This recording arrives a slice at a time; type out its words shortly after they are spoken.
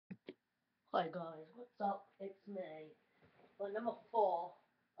Hi guys, what's up? It's me. Well, number 4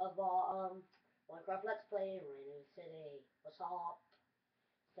 of our Minecraft Let's Play Rhino City. What's up?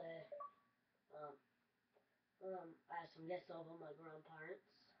 So um I have some guests over, my grandparents.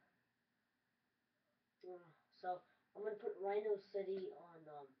 So I'm gonna put Rhino City on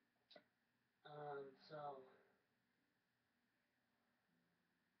so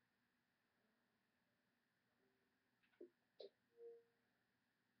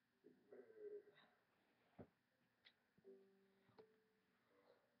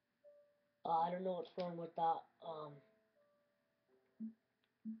I don't know what's wrong with that.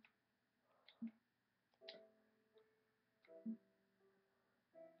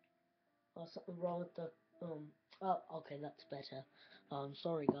 Something wrong with the oh, okay, that's better.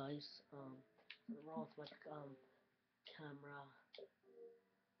 Sorry guys. Something wrong with my camera.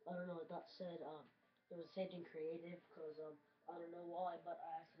 I don't know what that said. It was saved in creative because I don't know why, but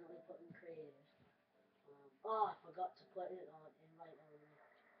I accidentally put in creative. I forgot to put it on invite only.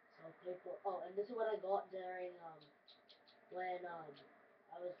 So people. Oh, and this is what I got during when I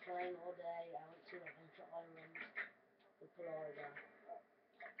was playing all day. I went to a bunch of islands in Florida.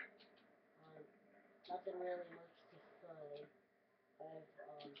 Um, Nothing really much to say. I have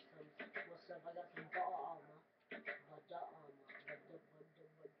some cool stuff. I got some butter armor. Butter armor. Butter.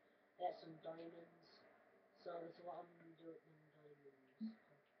 I got some diamonds. So this is what I'm gonna do with them diamonds.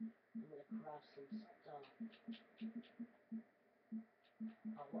 I'm gonna craft some stuff.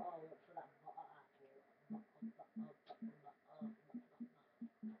 I went for that butter apple.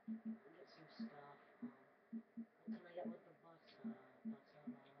 Get some stuff. What can I get with the butter?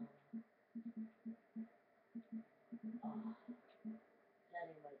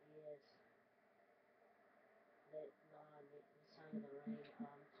 Getting my ears. The sound of the rain.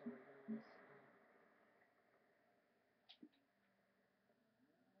 Sorry guys.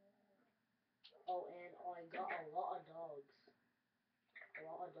 Oh, and I got a lot of dogs. A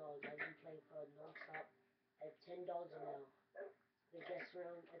lot of dogs. I've been playing for non-stop. I have 10 dogs now. The guest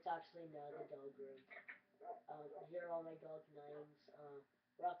room, it's actually now the dog room. Here are all my dog names.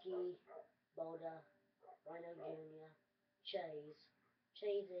 Rocky, Boulder, Rhino Jr., Chase,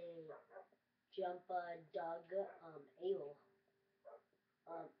 Chasey, Jumper, Doug, Ale,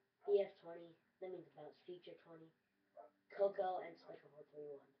 EF20, that means bounce feature 20, Coco, and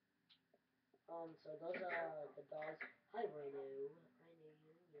Spectre431. So those are the dogs. Hi, Rhino. Rhino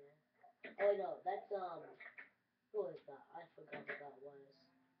Jr. Oh, wait, no, that's, who is that? I forgot what that was.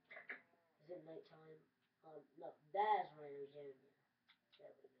 Is it nighttime? No, that's Rhino Jr.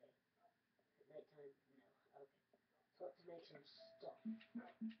 There we go. At nighttime? No. Okay. So let's make some stuff.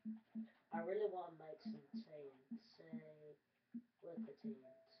 I really want to make some TNT with the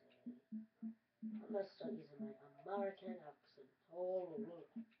TNT. I'm gonna start using my American accent. Oh,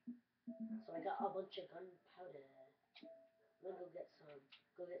 so I got a bunch of gunpowder. I'm gonna go get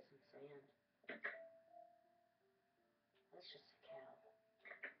some sand. That's just a cow.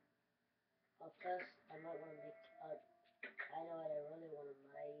 First, I might want to make. I know what I really want to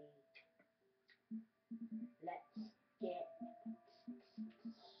make. Let's get.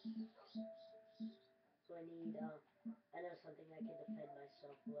 So I need. I know something I can defend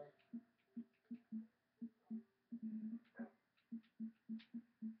myself with.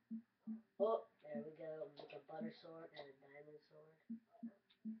 Oh, there we go. Make a butter sword and a diamond sword.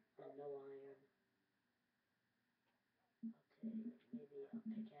 And no iron. Okay, maybe a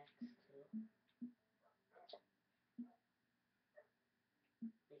pickaxe too.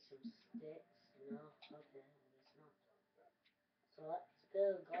 Make some sticks. No, okay, I guess not. So let's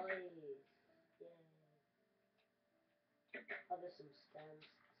go, guys. Yay. Oh, there's some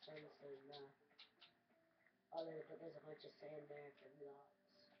sandstone there. Oh, but there's a bunch of sand there for lots.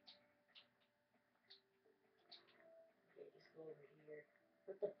 Okay, just go over here.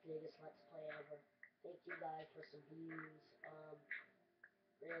 Not the biggest Let's Play ever. Thank you guys for some views.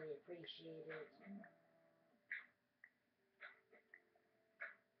 Really appreciate it.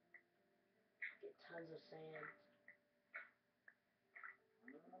 Get tons of sand.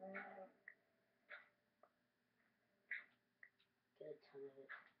 Get a ton of it.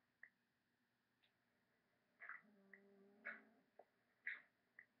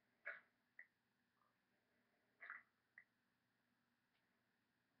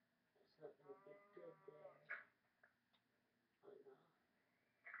 It's not gonna be good there. Oh no.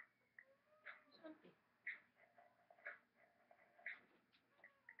 Something.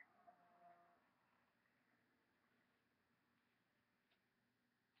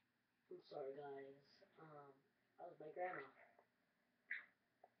 I'm sorry, guys. That was my grandma.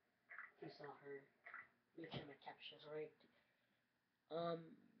 If you saw her, make sure my caption's right.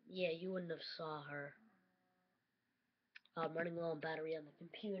 Yeah, you wouldn't have saw her. I'm running low on battery on the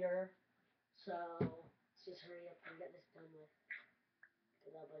computer, so let's just hurry up and get this done with.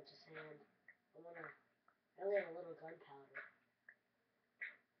 Get a bunch of sand. I only have a little gunpowder.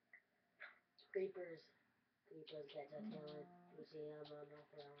 Creepers get to killing. You see, I'm on the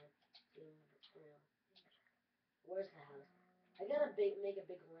island. Where's the house? I gotta make a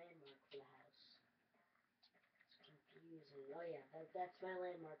big landmark for the house. It's confusing. Oh yeah, that's my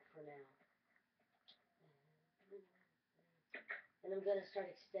landmark for now. And I'm gonna start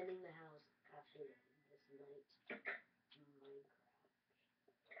extending the house after this night. Minecraft.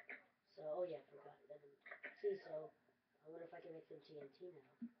 So, oh yeah, I forgot. See, so I wonder if I can make some TNT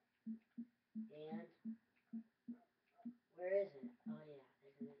now. And where is it? Oh yeah,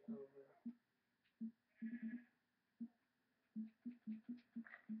 isn't it over?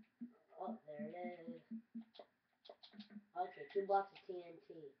 Oh, there it is. Okay, 2 blocks of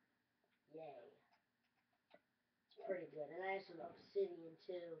TNT. Yay. Pretty good. And I have some obsidian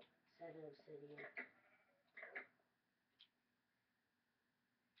too. 7 obsidian.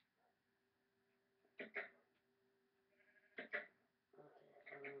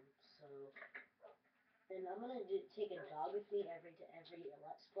 Okay, so and I'm gonna take a dog with me every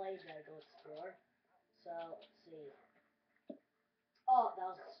let's play. You gotta go explore. So let's see. Oh,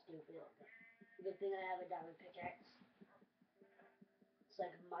 that was stupid. Good thing I have a diamond pickaxe. It's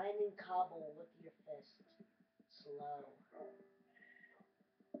like mining cobble with your fist. Slow.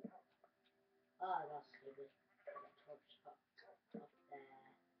 Oh, that was stupid. Torch up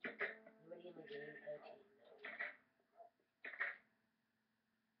there. You ready in the game? Okay, no.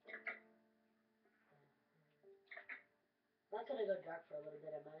 I'm not gonna go dark for a little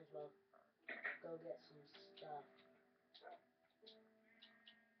bit. I might as well go get some stuff.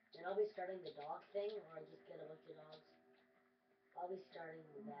 And I'll be starting the dog thing, or I'll just get a bunch of dogs. I'll be starting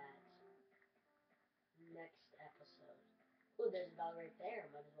that next episode. Oh, there's a dog right there.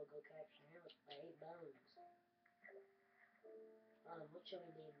 Might as well go capture him with my 8 bones. What should we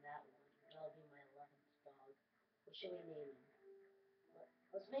name that one? That'll be my 11th dog. What should we name him?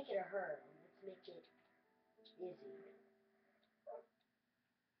 Let's make it a her. Let's make it Izzy.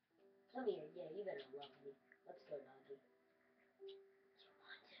 Come here. Yeah, you better love me. Let's go, doggy.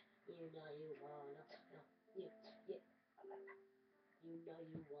 You know you want it. You, you, you know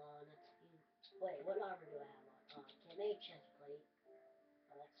you want it. Wait, what armor do I have on? Can't make a chest plate.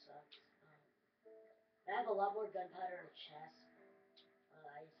 Oh, that sucks. I have a lot more gunpowder in a chest.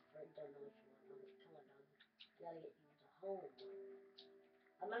 I just don't know which one. Come on, doggy. You gotta get you to home.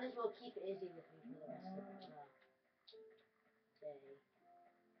 I might as well keep Izzy with me for the rest of the day.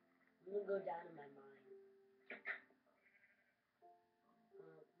 I'm gonna go down in my mine.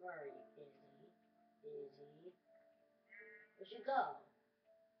 Where are you, Izzy? Izzy? Where'd you go?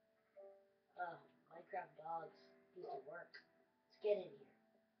 Minecraft dogs. Piece of work. Let's get in here.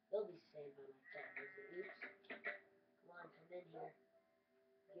 They'll be staying by my side, Izzy. Oops. Come on, come in here.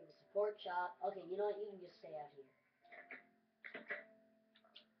 Give us a pork chop. Okay, you know what? You can just stay out here.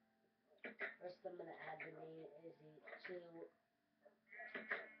 First, I'm gonna add the name Izzy to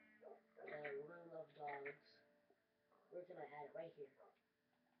the room of dogs. Where can I add it? Right here. I'll add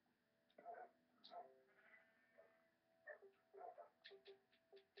it with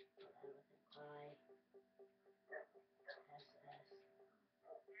an I-S-S.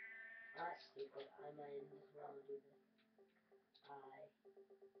 That's stupid. I might as well do this.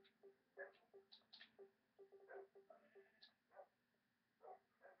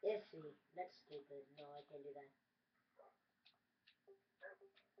 Issy. That's stupid. No, I can't do that.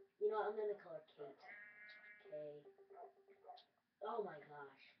 You know what? I'm gonna call her Kate. K. Oh my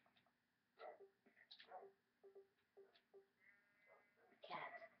gosh.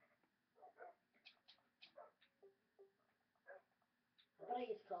 Cat. How about I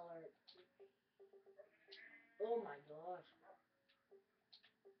just call her... Oh my gosh. Grace.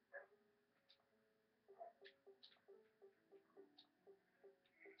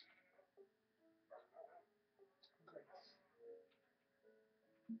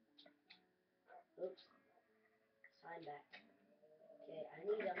 Oops. Sign back. Okay, I'm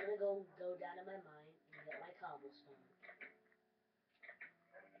gonna go down to my mine and get my cobblestone.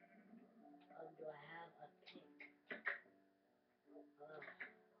 Do I have a pick? Okay. Let's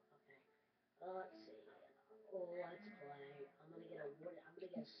see. Oh, let's play. I'm gonna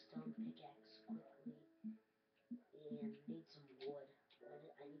get a stone pickaxe quickly. And need some wood.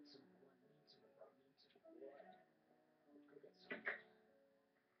 I need some wood. Need some wood. Go get some wood.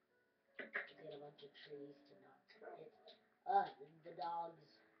 Get a bunch of trees to not hit. The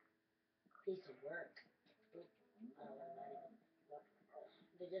dog's piece of work. Oop, I don't want that even.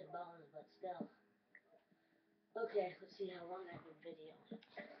 They're just bones, but still. Okay, let's see how long I've been videoing.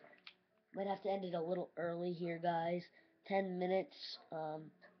 Might have to end it a little early here, guys. 10 minutes.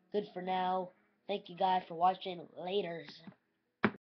 Good for now. Thank you guys for watching. Laters.